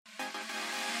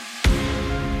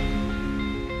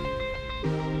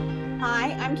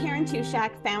Hi, I'm Karen Tushak,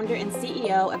 founder and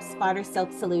CEO of Spotter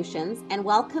Silk Solutions, and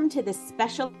welcome to this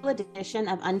special edition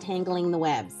of Untangling the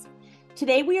Webs.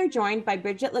 Today we are joined by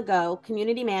Bridget Legault,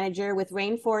 Community Manager with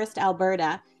Rainforest,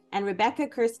 Alberta, and Rebecca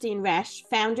Kirstein-Resch,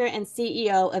 founder and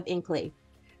CEO of Inqli.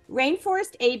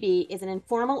 Rainforest AB is an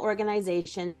informal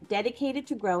organization dedicated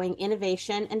to growing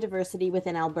innovation and diversity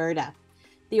within Alberta.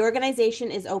 The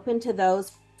organization is open to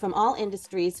those from all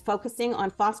industries, focusing on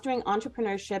fostering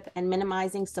entrepreneurship and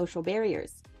minimizing social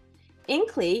barriers.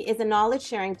 Inqli is a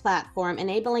knowledge-sharing platform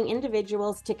enabling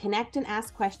individuals to connect and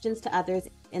ask questions to others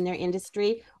in their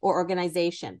industry or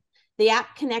organization. The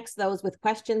app connects those with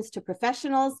questions to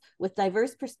professionals with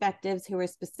diverse perspectives who are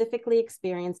specifically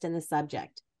experienced in the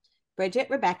subject. Bridget,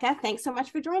 Rebecca, thanks so much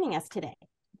for joining us today.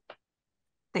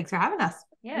 Thanks for having us.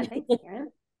 Yeah, thanks, Karen.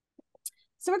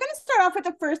 So we're going to start off with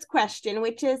the first question,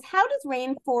 which is, how does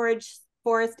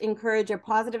Rainforest encourage a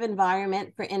positive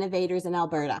environment for innovators in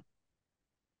Alberta?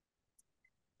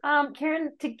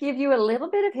 Karen, to give you a little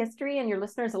bit of history and your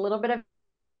listeners a little bit of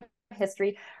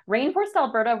history, Rainforest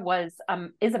Alberta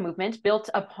is a movement built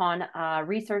upon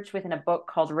research within a book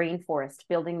called Rainforest,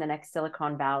 Building the Next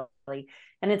Silicon Valley.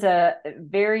 And it's a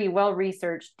very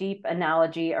well-researched, deep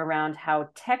analogy around how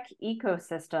tech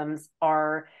ecosystems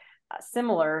are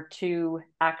similar to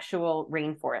actual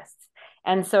rainforests.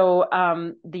 And so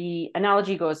the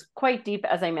analogy goes quite deep,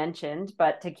 as I mentioned,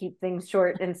 but to keep things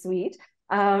short and sweet,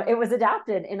 it was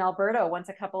adapted in Alberta once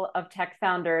a couple of tech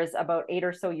founders about 8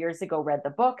 or so years ago read the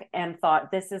book and thought,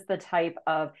 this is the type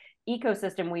of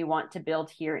ecosystem we want to build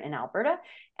here in Alberta.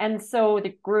 And so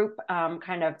the group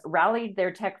kind of rallied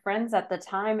their tech friends at the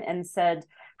time and said,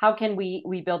 how can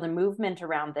we build a movement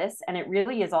around this? And it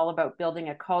really is all about building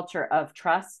a culture of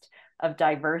trust, of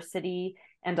diversity,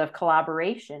 and of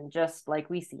collaboration, just like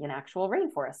we see in actual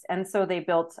rainforests. And so they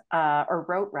wrote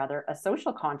a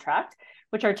social contract,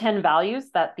 which are 10 values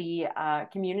that the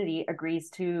community agrees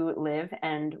to live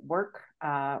and work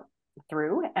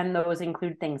through. And those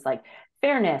include things like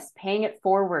fairness, paying it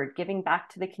forward, giving back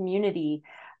to the community,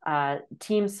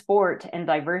 team sport, and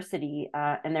diversity.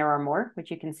 And there are more, which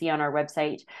you can see on our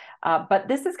website. But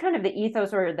this is kind of the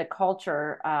ethos or the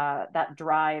culture that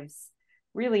drives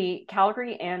really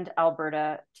Calgary and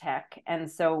Alberta tech. And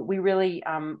so we really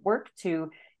work to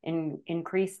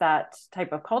increase that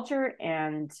type of culture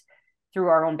and through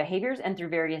our own behaviors and through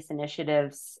various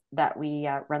initiatives that we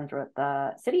run throughout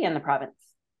the city and the province.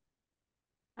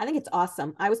 I think it's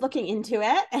awesome. I was looking into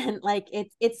it and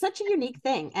it's such a unique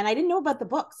thing. And I didn't know about the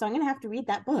book, so I'm going to have to read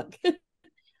that book.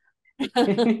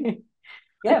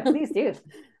 Yeah, please do.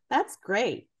 That's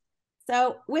great.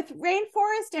 So with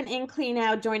Rainforest and Inqli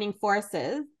now joining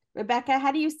forces, Rebecca,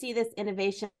 how do you see this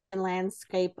innovation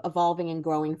landscape evolving and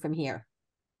growing from here?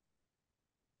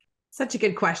 Such a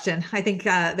good question. I think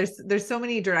there's so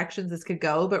many directions this could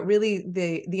go, but really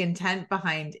the intent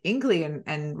behind Inqli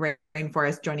and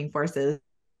Rainforest joining forces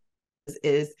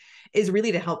is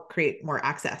really to help create more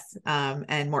access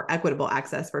and more equitable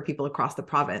access for people across the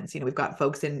province. You know, we've got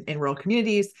folks in rural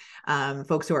communities,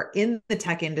 folks who are in the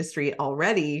tech industry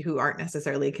already who aren't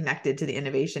necessarily connected to the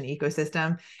innovation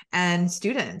ecosystem, and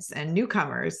students and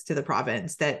newcomers to the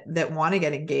province that want to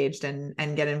get engaged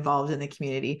and get involved in the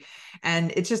community.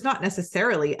 And it's just not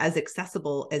necessarily as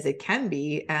accessible as it can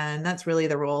be. And that's really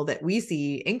the role that we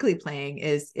see Inqli playing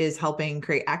is helping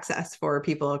create access for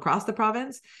people across the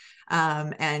province.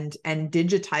 And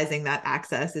digitizing that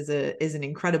access is an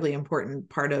incredibly important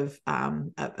part of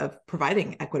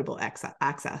providing equitable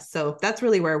access. So that's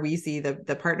really where we see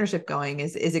the partnership going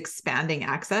is expanding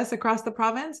access across the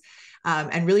province.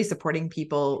 And really supporting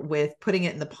people with putting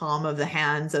it in the palm of the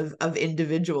hands of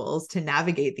individuals to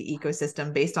navigate the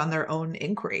ecosystem based on their own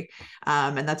inquiry.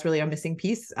 And that's really a missing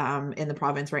piece in the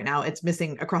province right now. It's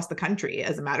missing across the country,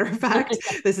 as a matter of fact.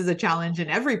 This is a challenge in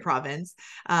every province.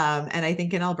 And I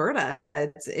think in Alberta,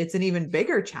 it's an even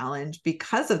bigger challenge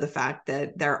because of the fact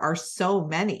that there are so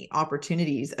many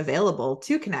opportunities available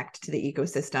to connect to the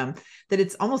ecosystem that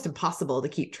it's almost impossible to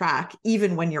keep track,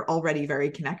 even when you're already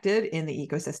very connected in the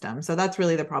ecosystem. So that's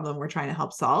really the problem we're trying to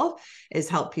help solve, is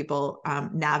help people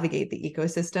navigate the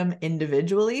ecosystem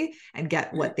individually and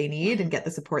get what they need and get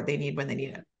the support they need when they need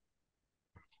it.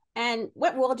 And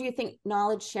what role do you think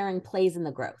knowledge sharing plays in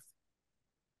the growth?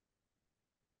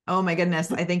 Oh my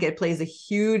goodness. I think it plays a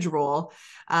huge role.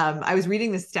 I was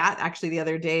reading the stat actually the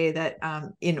other day that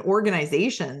in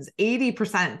organizations,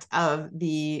 80% of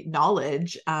the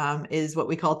knowledge is what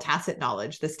we call tacit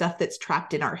knowledge, the stuff that's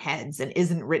trapped in our heads and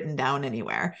isn't written down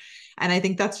anywhere. And I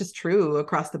think that's just true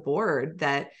across the board,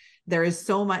 that there is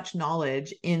so much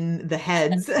knowledge in the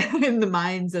heads, in the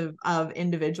minds of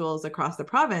individuals across the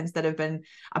province that have been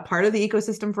a part of the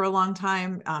ecosystem for a long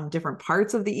time, different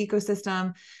parts of the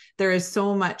ecosystem. There is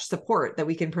so much support that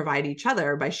we can provide each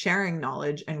other by sharing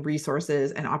knowledge and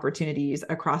resources and opportunities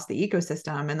across the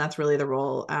ecosystem. And that's really the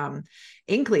role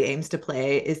Inqli aims to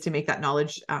play, is to make that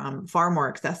knowledge far more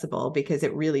accessible, because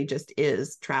it really just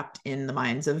is trapped in the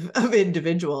minds of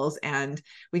individuals. And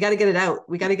we got to get it out.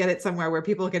 We got to get it somewhere where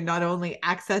people can not only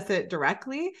access it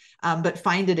directly, but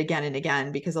find it again and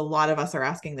again, because a lot of us are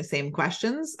asking the same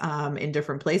questions in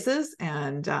different places,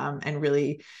 and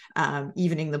really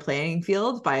evening the playing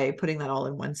field by putting that all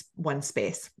in one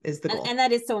space is the goal. And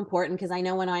that is so important, because I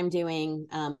know when I'm doing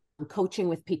coaching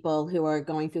with people who are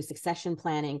going through succession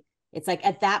planning, it's like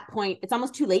at that point, it's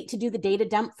almost too late to do the data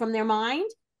dump from their mind.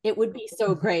 It would be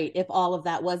so great if all of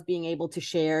that was being able to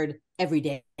shared every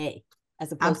day,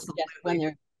 as opposed to just when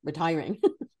they're retiring.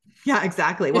 Yeah,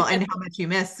 exactly. Well, and how much you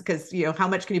miss, because, how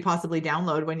much can you possibly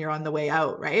download when you're on the way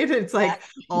out, right? It's like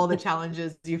all the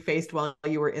challenges you faced while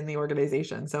you were in the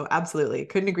organization. So absolutely,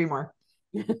 couldn't agree more.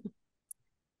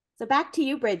 So back to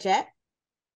you, Bridget.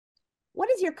 What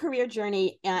has your career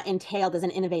journey entailed as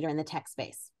an innovator in the tech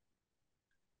space?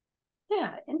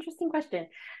 Yeah, interesting question.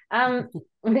 I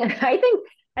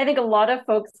think a lot of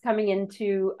folks coming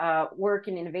into work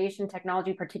in innovation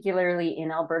technology, particularly in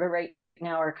Alberta right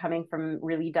now, are coming from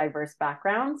really diverse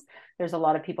backgrounds. There's a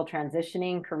lot of people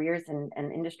transitioning careers and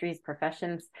industries,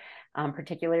 professions,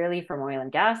 particularly from oil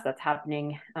and gas. That's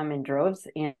happening in droves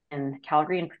in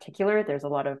Calgary in particular. There's a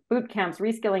lot of boot camps,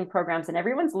 reskilling programs, and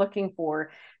everyone's looking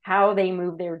for how they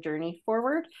move their journey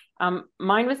forward.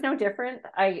 Mine was no different.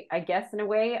 I guess in a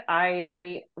way, I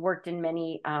worked in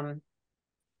many, I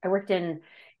worked in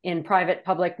private,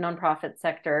 public, nonprofit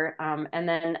sector. And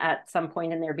then at some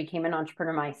point in there became an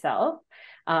entrepreneur myself.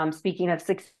 Speaking of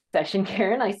succession,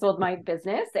 Karen, I sold my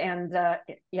business, and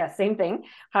yeah, same thing.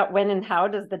 When and how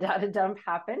does the data dump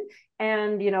happen?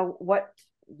 And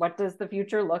what does the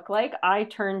future look like? I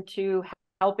turned to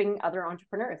helping other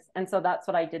entrepreneurs. And so that's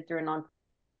what I did through a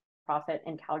nonprofit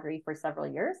in Calgary for several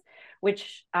years,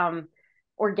 which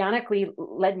organically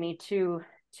led me to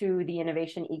the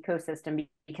innovation ecosystem,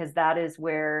 because that is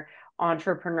where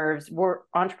entrepreneurs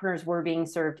were being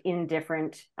served in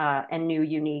different and new,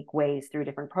 unique ways through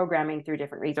different programming, through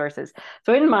different resources.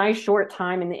 So in my short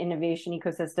time in the innovation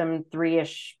ecosystem,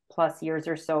 3-ish plus years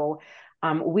or so,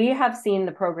 we have seen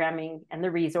the programming and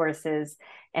the resources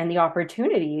and the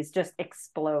opportunities just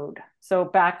explode. So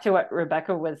back to what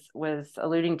Rebecca was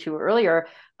alluding to earlier,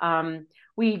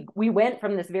 we went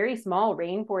from this very small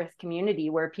rainforest community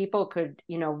where people could,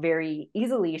 very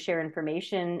easily share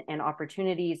information and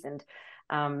opportunities and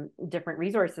different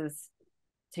resources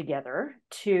together,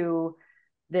 to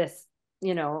this,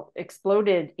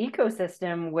 exploded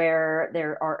ecosystem where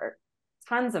there are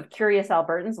tons of curious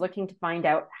Albertans looking to find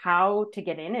out how to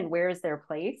get in and where is their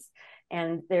place.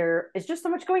 And there is just so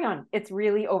much going on. It's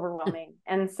really overwhelming.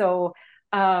 And so,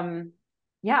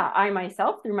 yeah, I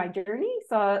myself, through my journey,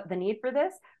 saw the need for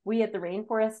this. We at the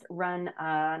Rainforest run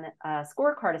a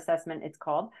scorecard assessment, it's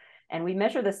called, and we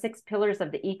measure the 6 pillars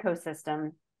of the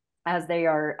ecosystem as they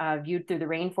are viewed through the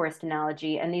rainforest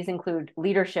analogy. And these include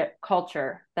leadership,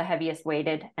 culture, the heaviest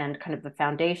weighted and kind of the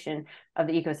foundation of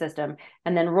the ecosystem,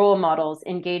 and then role models,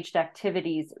 engaged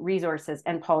activities, resources,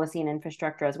 and policy and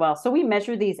infrastructure as well. So we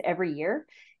measure these every year,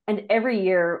 and every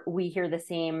year we hear the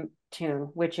same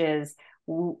tune, which is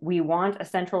we want a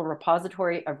central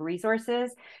repository of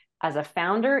resources. As a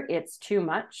founder, it's too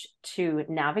much to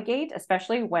navigate,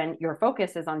 especially when your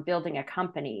focus is on building a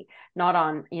company, not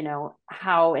on,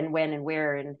 how and when and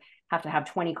where, and have to have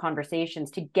 20 conversations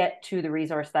to get to the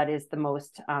resource that is the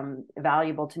most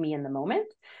valuable to me in the moment.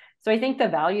 So I think the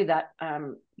value that,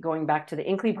 going back to the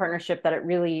Inqli partnership, that it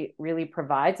really, really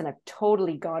provides, and I've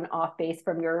totally gone off base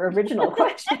from your original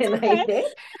question, I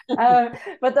think,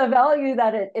 but the value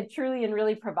that it truly and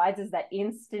really provides is that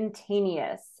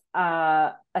instantaneous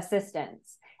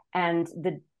assistance and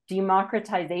the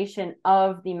democratization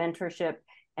of the mentorship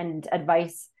and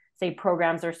advice, say,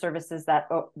 programs or services that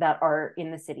are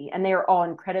in the city. And they are all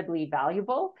incredibly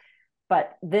valuable.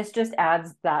 But this just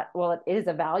adds that, well, it is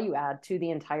a value add to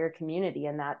the entire community.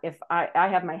 And that if I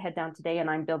have my head down today and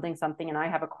I'm building something and I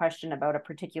have a question about a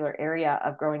particular area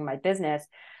of growing my business,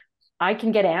 I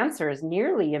can get answers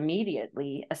nearly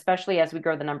immediately, especially as we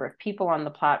grow the number of people on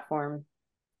the platform.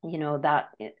 That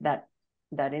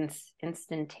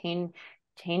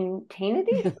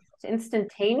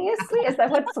instantaneously, is that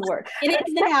what's the word? It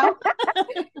is now.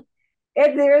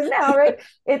 There is now, right?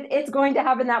 It's going to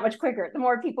happen that much quicker. The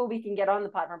more people we can get on the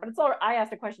platform. But it's all. I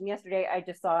asked a question yesterday. I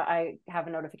just saw I have a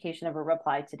notification of a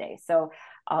reply today, so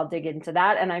I'll dig into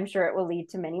that, and I'm sure it will lead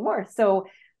to many more. So,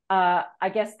 I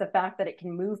guess the fact that it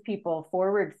can move people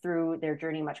forward through their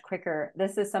journey much quicker.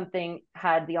 This is something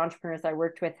had the entrepreneurs I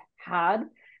worked with had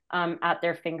at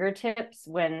their fingertips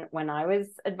when I was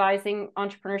advising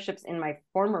entrepreneurships in my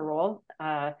former role.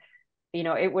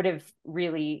 It would have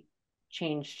really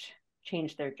changed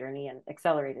their journey and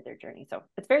accelerated their journey. So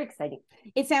it's very exciting.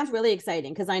 It sounds really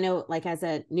exciting because I know, like, as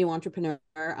a new entrepreneur,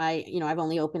 I've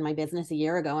only opened my business a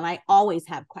year ago, and I always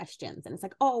have questions, and it's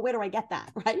like, oh, where do I get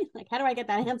that? Right? Like, how do I get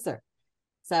that answer?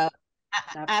 So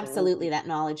absolutely that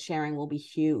knowledge sharing will be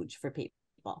huge for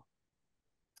people.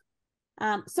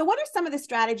 So what are some of the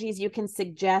strategies you can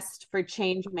suggest for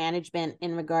change management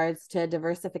in regards to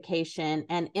diversification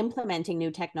and implementing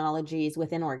new technologies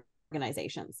within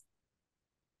organizations?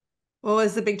 Well,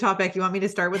 it's a big topic. You want me to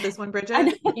start with this one,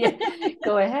 Bridget? Yeah,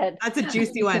 go ahead. That's a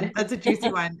juicy one. That's a juicy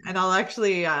one. And I'll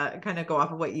actually kind of go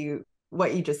off of what you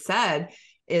just said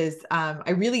is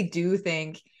I really do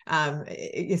think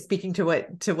speaking to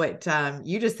what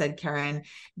you just said, Karen,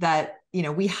 that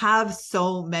we have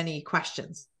so many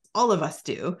questions. All of us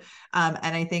do.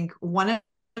 And I think one of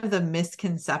the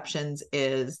misconceptions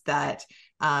is that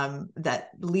that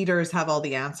leaders have all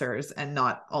the answers and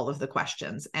not all of the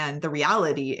questions. And the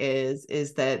reality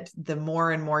is that the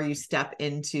more and more you step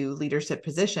into leadership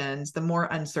positions, the more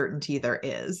uncertainty there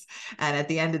is. And at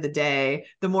the end of the day,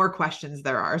 the more questions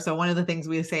there are. So one of the things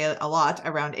we say a lot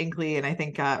around Inqli, and I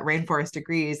think Rainforest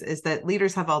agrees, is that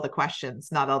leaders have all the questions,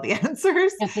 not all the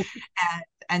answers.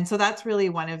 And so that's really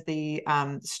one of the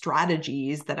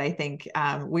strategies that I think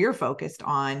we're focused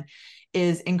on,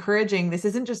 is encouraging. This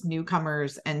isn't just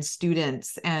newcomers and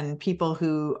students and people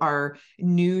who are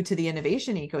new to the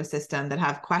innovation ecosystem that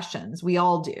have questions. We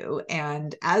all do.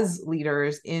 And as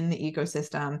leaders in the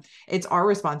ecosystem, it's our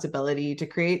responsibility to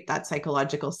create that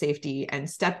psychological safety and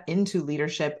step into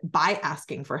leadership by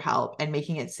asking for help and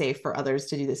making it safe for others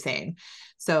to do the same.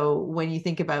 So when you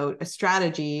think about a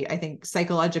strategy, I think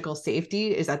psychological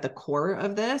safety is at the core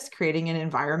of this, creating an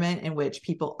environment in which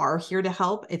people are here to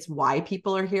help. It's why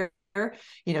people are here.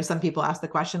 Some people ask the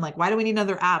question, like, why do we need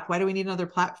another app? Why do we need another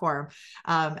platform?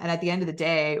 And at the end of the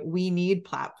day, we need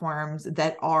platforms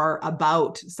that are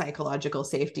about psychological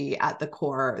safety at the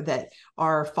core, that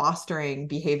are fostering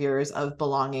behaviors of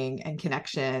belonging and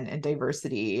connection and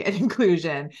diversity and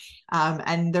inclusion.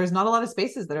 And there's not a lot of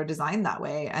spaces that are designed that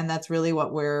way. And that's really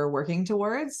what we're working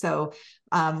towards. So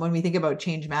when we think about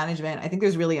change management, I think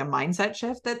there's really a mindset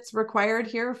shift that's required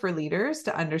here for leaders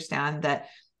to understand that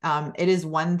it is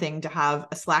one thing to have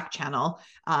a Slack channel,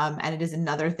 and it is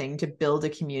another thing to build a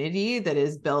community that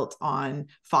is built on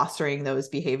fostering those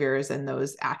behaviors and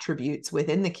those attributes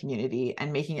within the community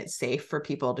and making it safe for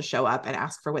people to show up and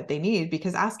ask for what they need,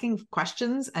 because asking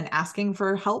questions and asking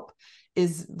for help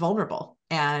is vulnerable.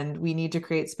 And we need to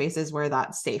create spaces where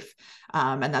that's safe.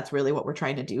 And that's really what we're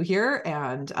trying to do here.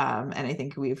 And I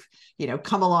think we've,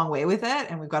 come a long way with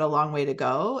it, and we've got a long way to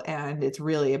go. And it's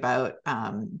really about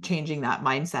changing that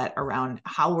mindset around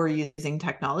how we're using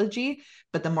technology,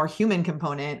 but the more human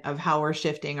component of how we're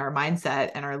shifting our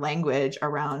mindset and our language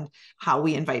around how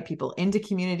we invite people into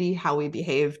community, how we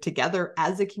behave together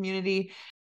as a community.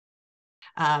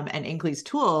 And Inqli's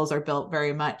tools are built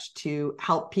very much to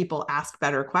help people ask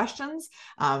better questions,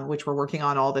 which we're working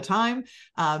on all the time,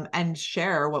 and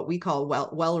share what we call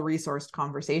well-resourced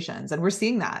conversations. And we're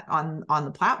seeing that on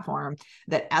the platform,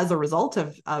 that as a result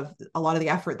of a lot of the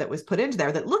effort that was put into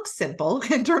there, that looks simple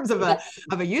in terms of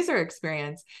a user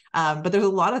experience, but there's a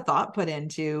lot of thought put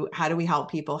into how do we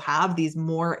help people have these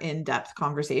more in-depth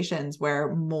conversations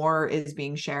where more is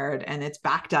being shared and it's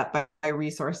backed up by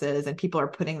resources, and people are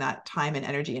putting that time and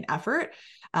energy and effort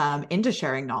into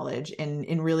sharing knowledge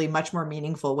in really much more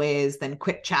meaningful ways than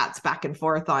quick chats back and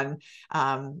forth on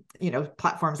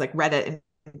platforms like Reddit and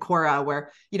Quora,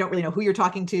 where you don't really know who you're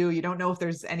talking to. You don't know if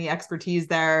there's any expertise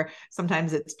there.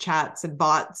 Sometimes it's chats and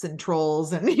bots and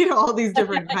trolls and all these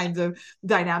different kinds of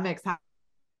dynamics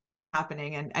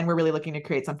happening, and we're really looking to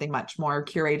create something much more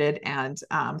curated and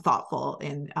thoughtful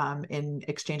in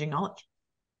exchanging knowledge.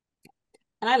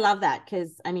 And I love that,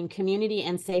 because community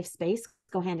and safe space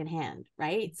go hand in hand,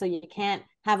 right? So you can't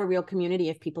have a real community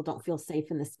if people don't feel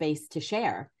safe in the space to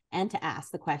share and to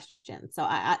ask the question. So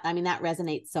I mean, that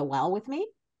resonates so well with me.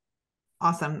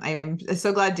 Awesome. I'm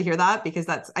so glad to hear that, because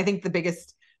that's, I think, the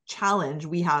biggest challenge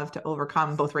we have to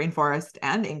overcome, both Rainforest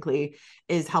and Inqli,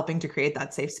 is helping to create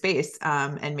that safe space,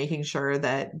 and making sure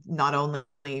that not only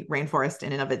Rainforest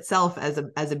in and of itself as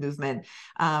a movement,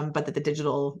 but that the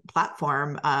digital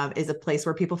platform is a place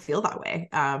where people feel that way,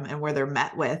 and where they're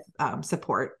met with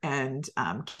support and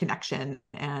connection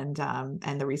and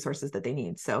the resources that they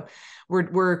need. So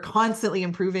we're constantly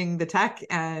improving the tech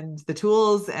and the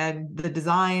tools and the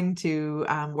design to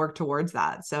work towards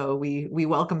that. So we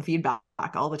welcome feedback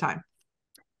all the time.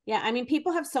 Yeah, I mean,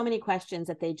 people have so many questions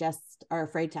that they just are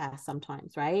afraid to ask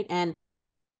sometimes, right? And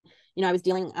I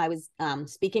was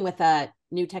speaking with a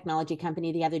new technology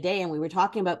company the other day, and we were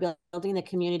talking about building the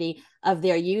community of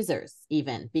their users,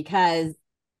 even because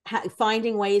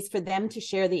finding ways for them to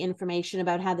share the information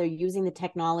about how they're using the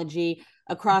technology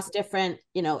across different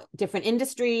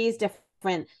industries,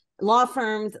 different law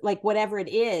firms, like whatever it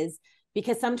is,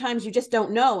 because sometimes you just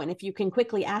don't know. And if you can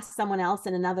quickly ask someone else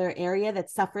in another area that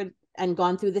suffered and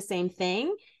gone through the same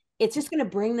thing, it's just going to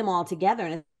bring them all together.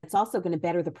 And it's also going to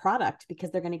better the product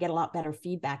because they're going to get a lot better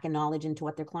feedback and knowledge into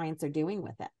what their clients are doing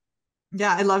with it.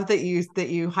 Yeah, I love that you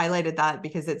highlighted that,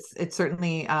 because it's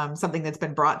certainly something that's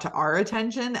been brought to our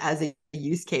attention as a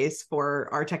use case for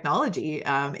our technology,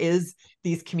 is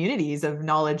these communities of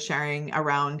knowledge sharing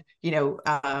around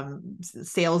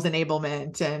sales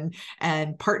enablement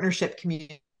and partnership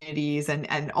communities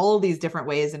and all these different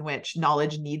ways in which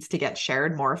knowledge needs to get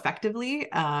shared more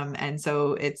effectively. And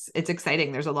so it's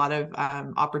exciting. There's a lot of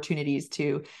opportunities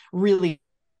to really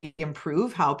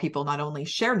improve how people not only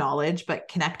share knowledge, but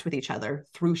connect with each other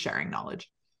through sharing knowledge.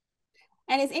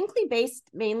 And is Inqli based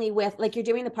mainly with, like, you're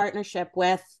doing the partnership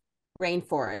with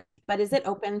Rainforest, but is it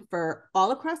open for all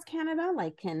across Canada?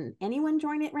 Like, can anyone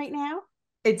join it right now?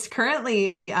 It's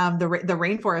currently the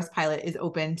Rainforest pilot is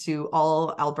open to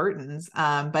all Albertans,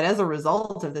 but as a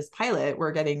result of this pilot,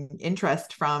 we're getting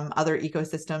interest from other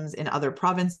ecosystems in other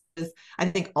provinces. I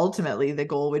think ultimately the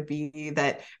goal would be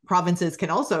that provinces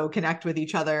can also connect with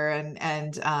each other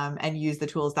and use the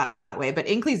tools that way. But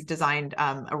Inqli's designed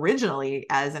originally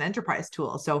as an enterprise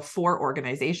tool, so for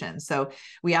organizations. So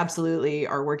we absolutely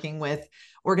are working with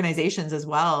organizations as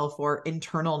well for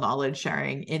internal knowledge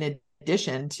sharing in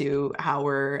addition to how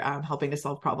we're helping to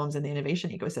solve problems in the innovation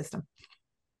ecosystem.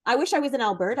 I wish I was in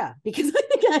Alberta, because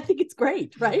I think it's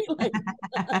great, right? Like,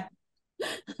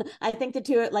 I think the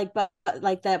two, but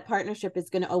the partnership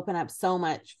is going to open up so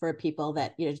much for people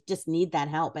that just need that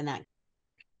help and that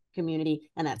community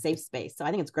and that safe space. So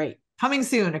I think it's great. Coming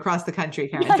soon across the country,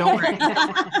 Karen. Don't worry.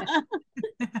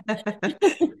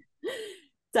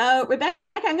 So, Rebecca,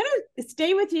 I'm going to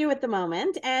stay with you at the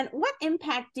moment. And what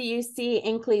impact do you see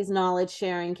Inqli's knowledge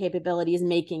sharing capabilities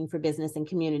making for business and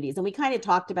communities? And we kind of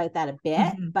talked about that a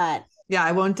bit, but yeah,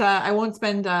 I won't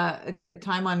spend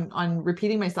time on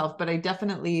repeating myself, but I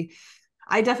definitely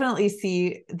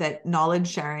see that knowledge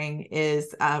sharing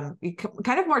is kind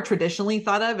of more traditionally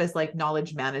thought of as like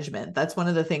knowledge management. That's one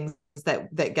of the things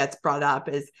that gets brought up,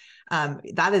 is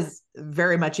that is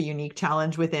very much a unique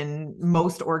challenge within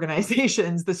most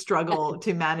organizations, the struggle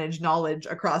to manage knowledge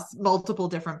across multiple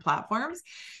different platforms.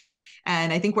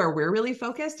 And I think where we're really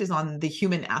focused is on the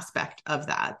human aspect of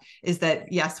that, is that,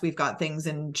 yes, we've got things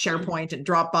in SharePoint and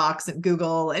Dropbox and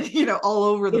Google and, all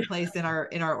over the place in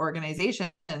our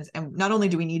organizations. And not only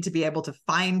do we need to be able to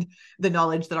find the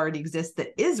knowledge that already exists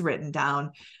that is written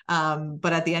down,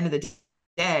 but at the end of the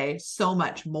day, so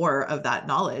much more of that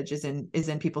knowledge is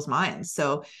in people's minds.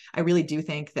 So I really do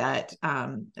think that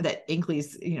that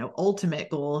Inqli's ultimate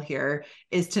goal here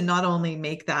is to not only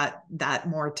make that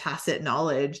more tacit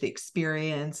knowledge, the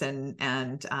experience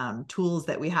and tools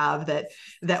that we have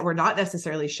that we're not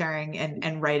necessarily sharing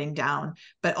and writing down,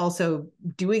 but also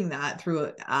doing that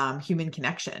through human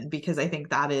connection, because I think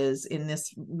that is, in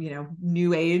this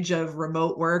new age of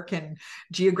remote work and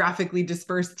geographically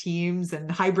dispersed teams and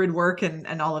hybrid work and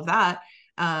all of that,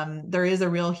 there is a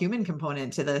real human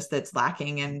component to this that's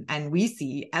lacking. And we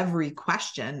see every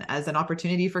question as an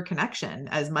opportunity for connection,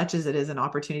 as much as it is an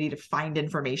opportunity to find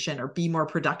information or be more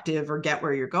productive or get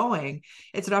where you're going.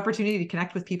 It's an opportunity to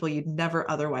connect with people you'd never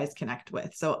otherwise connect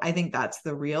with. So I think that's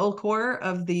the real core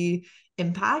of the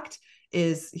impact,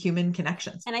 is human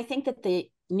connections. And I think that the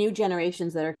new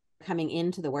generations that are coming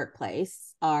into the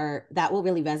workplace that will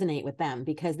really resonate with them,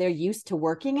 because they're used to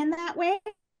working in that way,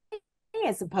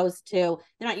 as opposed to,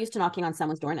 they're not used to knocking on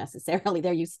someone's door necessarily.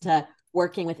 They're used to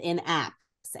working within apps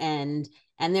and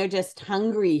they're just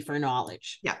hungry for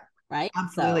knowledge. Yeah. right?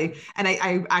 Absolutely. And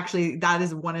I actually, that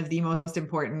is one of the most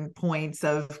important points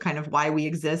of kind of why we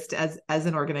exist as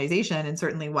an organization, and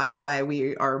certainly why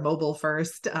we are mobile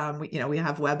first. We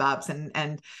have web apps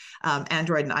and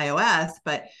Android and iOS,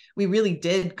 but we really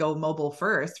did go mobile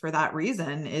first for that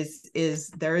reason. Is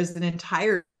there is an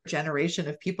entire generation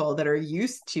of people that are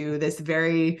used to this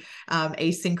very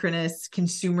asynchronous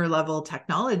consumer level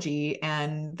technology,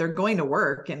 and they're going to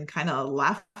work and kind of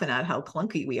laughing at how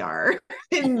clunky we are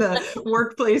in the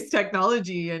workplace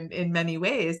technology in many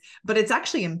ways, but it's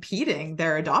actually impeding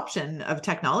their adoption of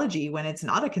technology when it's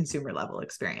not a consumer level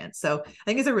experience. So I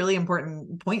think it's a really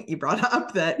important point you brought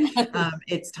up, that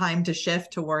it's time to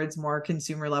shift towards more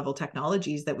consumer level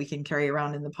technologies that we can carry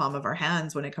around in the palm of our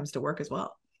hands when it comes to work as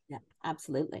well. Yeah,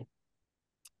 absolutely.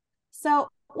 So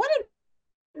what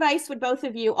advice would both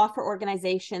of you offer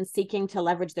organizations seeking to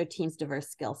leverage their team's diverse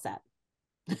skill set?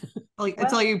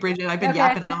 It's all you, Bridget. I've been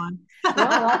yapping on. No,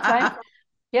 that's fine.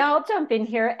 Yeah, I'll jump in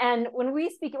here. And when we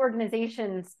speak,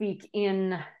 organizations speak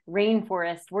in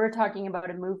Rainforest, we're talking about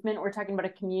a movement, we're talking about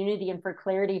a community. And for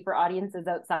clarity for audiences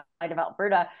outside of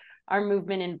Alberta, our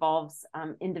movement involves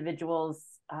individuals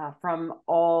from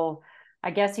all, I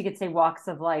guess you could say, walks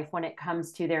of life when it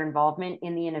comes to their involvement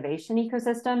in the innovation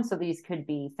ecosystem. So these could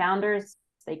be founders,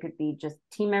 they could be just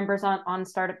team members on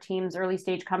startup teams, early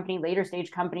stage company, later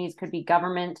stage companies, could be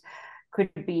government, could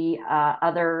be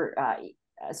other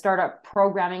startup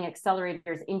programming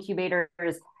accelerators,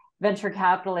 incubators, venture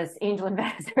capitalists, angel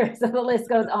investors. So the list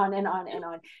goes on and on and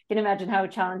on. You can imagine how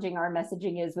challenging our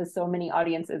messaging is with so many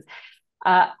audiences.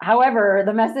 However,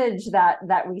 the message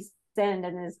that we send,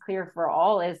 and is clear for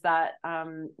all, is that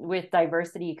with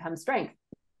diversity comes strength,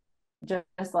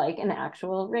 just like an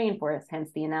actual rainforest, hence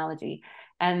the analogy.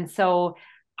 And so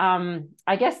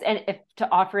I guess, and if to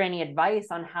offer any advice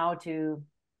on how to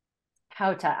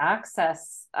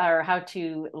access or how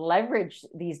to leverage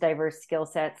these diverse skill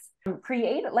sets,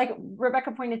 create, like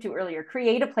Rebecca pointed to earlier,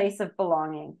 create a place of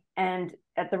belonging. And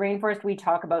at the Rainforest, we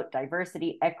talk about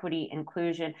diversity, equity,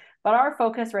 inclusion, but our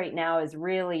focus right now is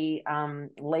really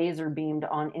laser beamed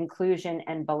on inclusion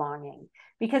and belonging,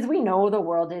 because we know the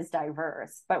world is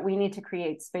diverse, but we need to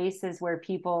create spaces where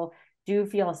people do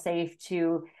feel safe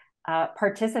to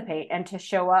participate and to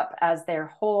show up as their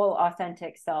whole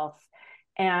authentic self.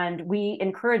 And we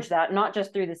encourage that, not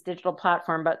just through this digital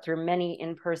platform, but through many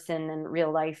in-person and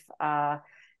real life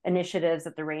initiatives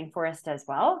at the Rainforest as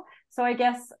well. So I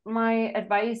guess my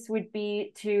advice would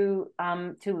be to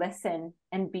listen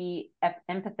and be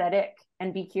empathetic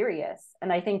and be curious.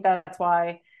 And I think that's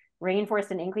why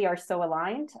Rainforest and Inqli are so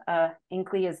aligned.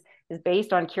 Inqli is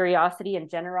based on curiosity and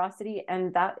generosity,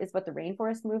 and that is what the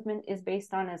Rainforest movement is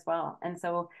based on as well. And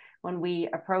so when we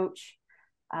approach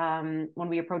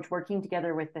working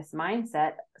together with this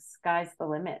mindset, sky's the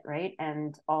limit, right?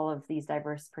 And all of these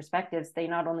diverse perspectives, they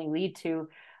not only lead to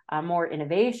more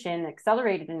innovation,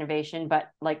 accelerated innovation,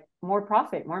 but like more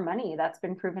profit, more money. That's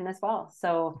been proven as well.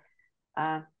 So,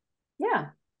 yeah.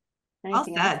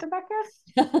 Anything else,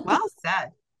 Rebecca? Well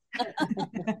said.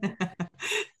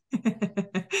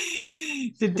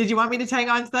 Did you want me to tag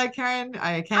on to that, Karen?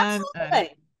 I can.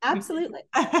 Absolutely.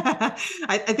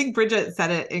 I think Bridget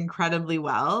said it incredibly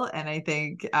well. And I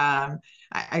think I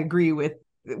agree with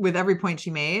every point she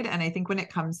made. And I think when it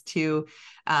comes to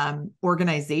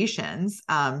organizations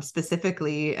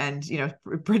specifically, and,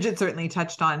 Bridget certainly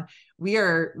touched on, we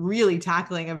are really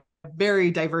tackling a very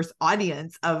diverse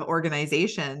audience of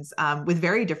organizations with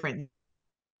very different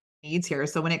needs here.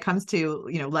 So when it comes to,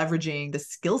 leveraging the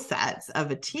skill sets of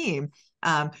a team,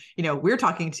 we're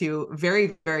talking to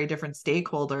very, very different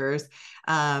stakeholders,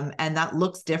 and that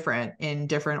looks different in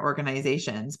different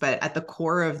organizations. But at the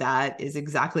core of that is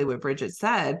exactly what Bridget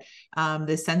said,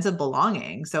 this sense of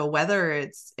belonging. So whether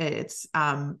it's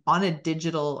on a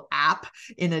digital app,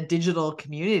 in a digital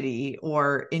community,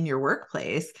 or in your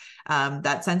workplace,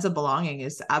 that sense of belonging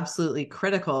is absolutely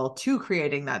critical to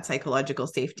creating that psychological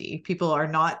safety. People are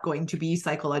not going to be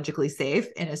psychologically safe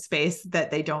in a space that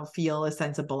they don't feel a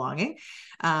sense of belonging.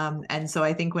 And so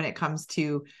I think when it comes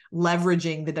to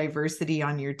leveraging the diversity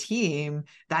on your team,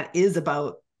 that is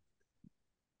about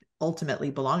ultimately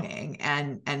belonging,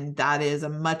 and that is a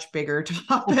much bigger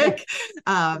topic.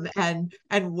 And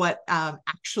what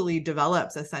actually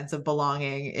develops a sense of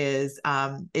belonging is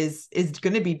going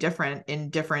to be different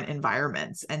in different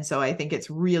environments. And so I think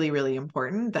it's really, really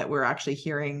important that we're actually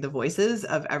hearing the voices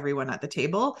of everyone at the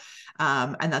table.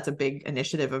 And that's a big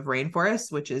initiative of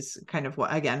Rainforest, which is kind of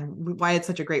why it's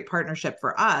such a great partnership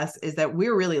for us, is that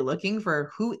we're really looking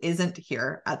for who isn't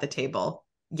here at the table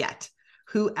yet.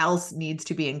 who else needs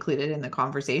to be included in the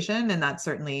conversation. And that's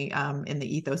certainly in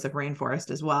the ethos of Rainforest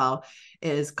as well,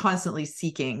 is constantly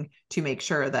seeking to make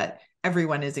sure that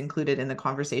everyone is included in the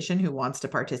conversation who wants to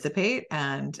participate.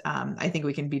 And I think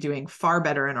we can be doing far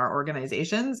better in our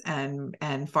organizations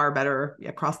and far better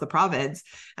across the province.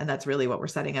 And that's really what we're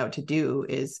setting out to do,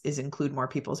 is include more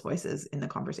people's voices in the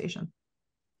conversation.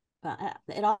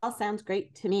 It all sounds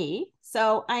great to me.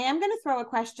 So I am going to throw a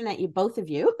question at you, both of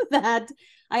you, that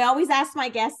I always ask my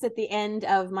guests at the end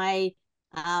of my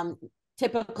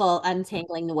typical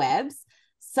Untangling the Webs.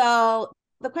 So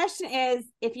the question is,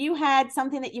 if you had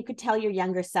something that you could tell your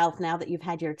younger self now that you've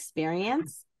had your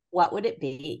experience, what would it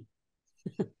be?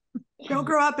 Don't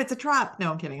grow up. It's a trap.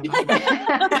 No, I'm kidding. I'm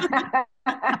not.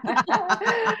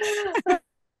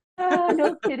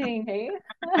 No kidding, hey?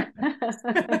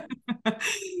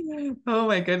 Oh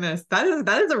my goodness. That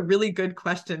is a really good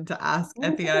question to ask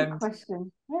at the end.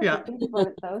 Question. Yeah. Think about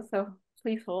it though, so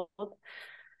please hold.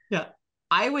 Yeah.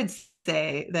 I would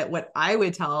say that what I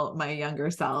would tell my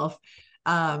younger self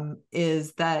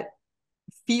is that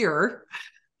fear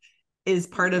is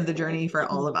part of the journey for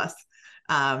all of us.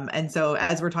 And so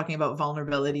as we're talking about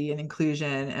vulnerability and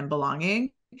inclusion and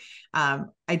belonging,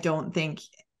 I don't think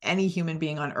any human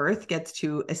being on earth gets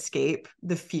to escape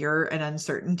the fear and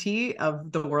uncertainty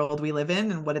of the world we live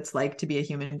in and what it's like to be a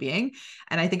human being.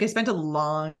 And I think I spent a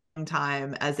long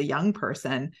time as a young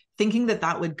person thinking that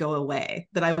that would go away,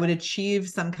 that I would achieve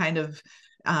some kind of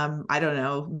I don't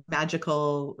know,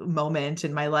 magical moment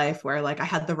in my life where like I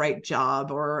had the right job,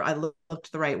 or I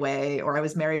looked the right way, or I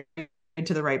was married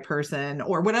to the right person,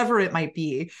 or whatever it might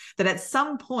be, that at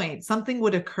some point something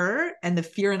would occur and the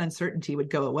fear and uncertainty would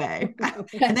go away.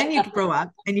 And then you grow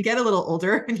up and you get a little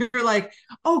older and you're like,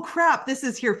 oh crap, this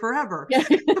is here forever.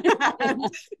 And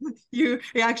you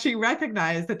actually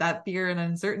recognize that fear and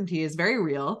uncertainty is very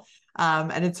real.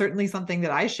 And it's certainly something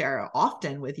that I share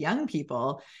often with young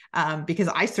people, because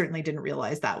I certainly didn't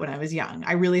realize that when I was young.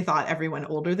 I really thought everyone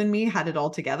older than me had it all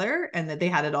together and that they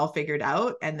had it all figured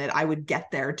out and that I would get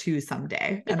there too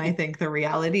someday. And I think the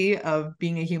reality of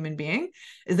being a human being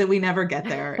is that we never get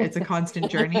there. It's a constant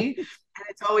journey and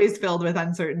it's always filled with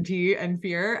uncertainty and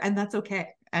fear, and that's okay.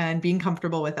 And being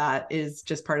comfortable with that is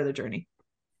just part of the journey.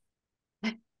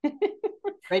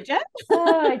 Bridget?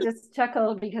 I just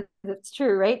chuckle because it's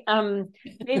true, right?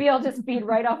 Maybe I'll just feed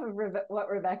right off of what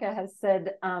Rebecca has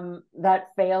said, that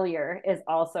failure is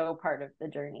also part of the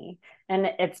journey.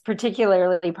 And it's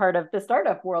particularly part of the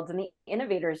startup world and the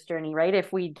innovators' journey, right?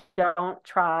 If we don't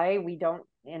try, we don't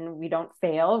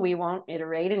fail, we won't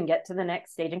iterate and get to the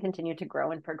next stage and continue to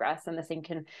grow and progress. And the same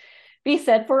can be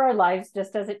said for our lives,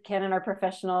 just as it can in our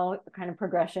professional kind of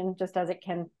progression, just as it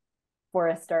can for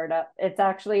a startup. It's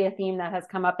actually a theme that has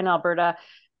come up in Alberta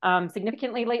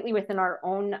significantly lately within our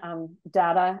own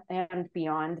data and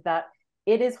beyond, that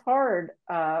it is hard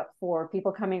for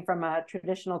people coming from a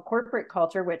traditional corporate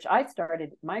culture, which I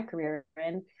started my career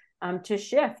in, to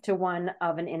shift to one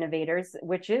of an innovator's,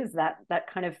 which is that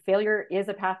kind of failure is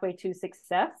a pathway to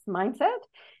success mindset.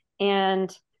 And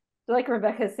like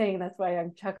Rebecca's saying, that's why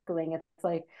I'm chuckling. It's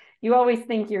like, you always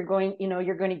think you're going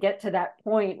to get to that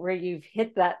point where you've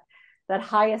hit that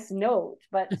highest note,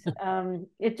 but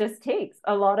it just takes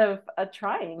a lot of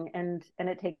trying and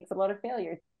it takes a lot of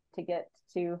failure to get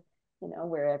to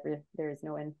wherever there is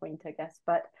no end point, I guess.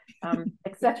 But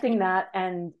accepting that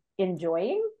and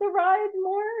enjoying the ride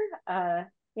more,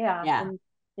 and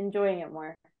enjoying it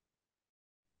more,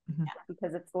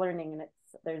 because it's learning and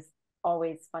there's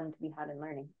always fun to be had in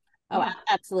learning. Oh,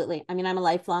 absolutely. I mean, I'm a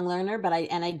lifelong learner, but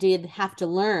I did have to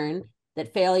learn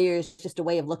that failure is just a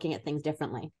way of looking at things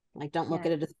differently. Like, don't look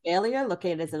at it as failure, look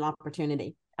at it as an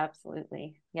opportunity.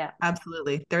 Absolutely. Yeah.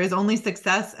 Absolutely. There is only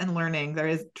success and learning. There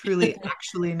is truly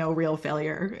actually no real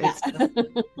failure. It's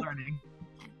just learning.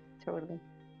 Totally.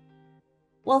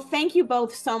 Well, thank you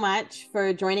both so much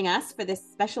for joining us for this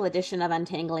special edition of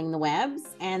Untangling the Webs,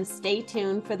 and stay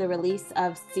tuned for the release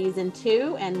of season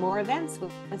 2 and more events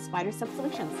with Spider Silk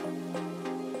Solutions.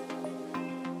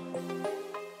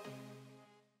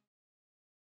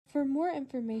 For more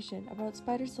information about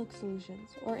Spider Silk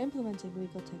Solutions or implementing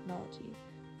legal technology,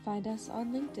 find us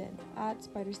on LinkedIn at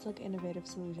Spider Silk Innovative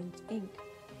Solutions Inc.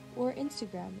 or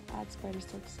Instagram at Spider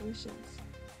Silk Solutions.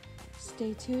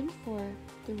 Stay tuned for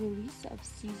the release of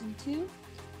Season 2,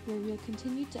 where we'll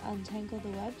continue to untangle the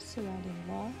webs surrounding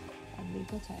law and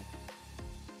legal tech.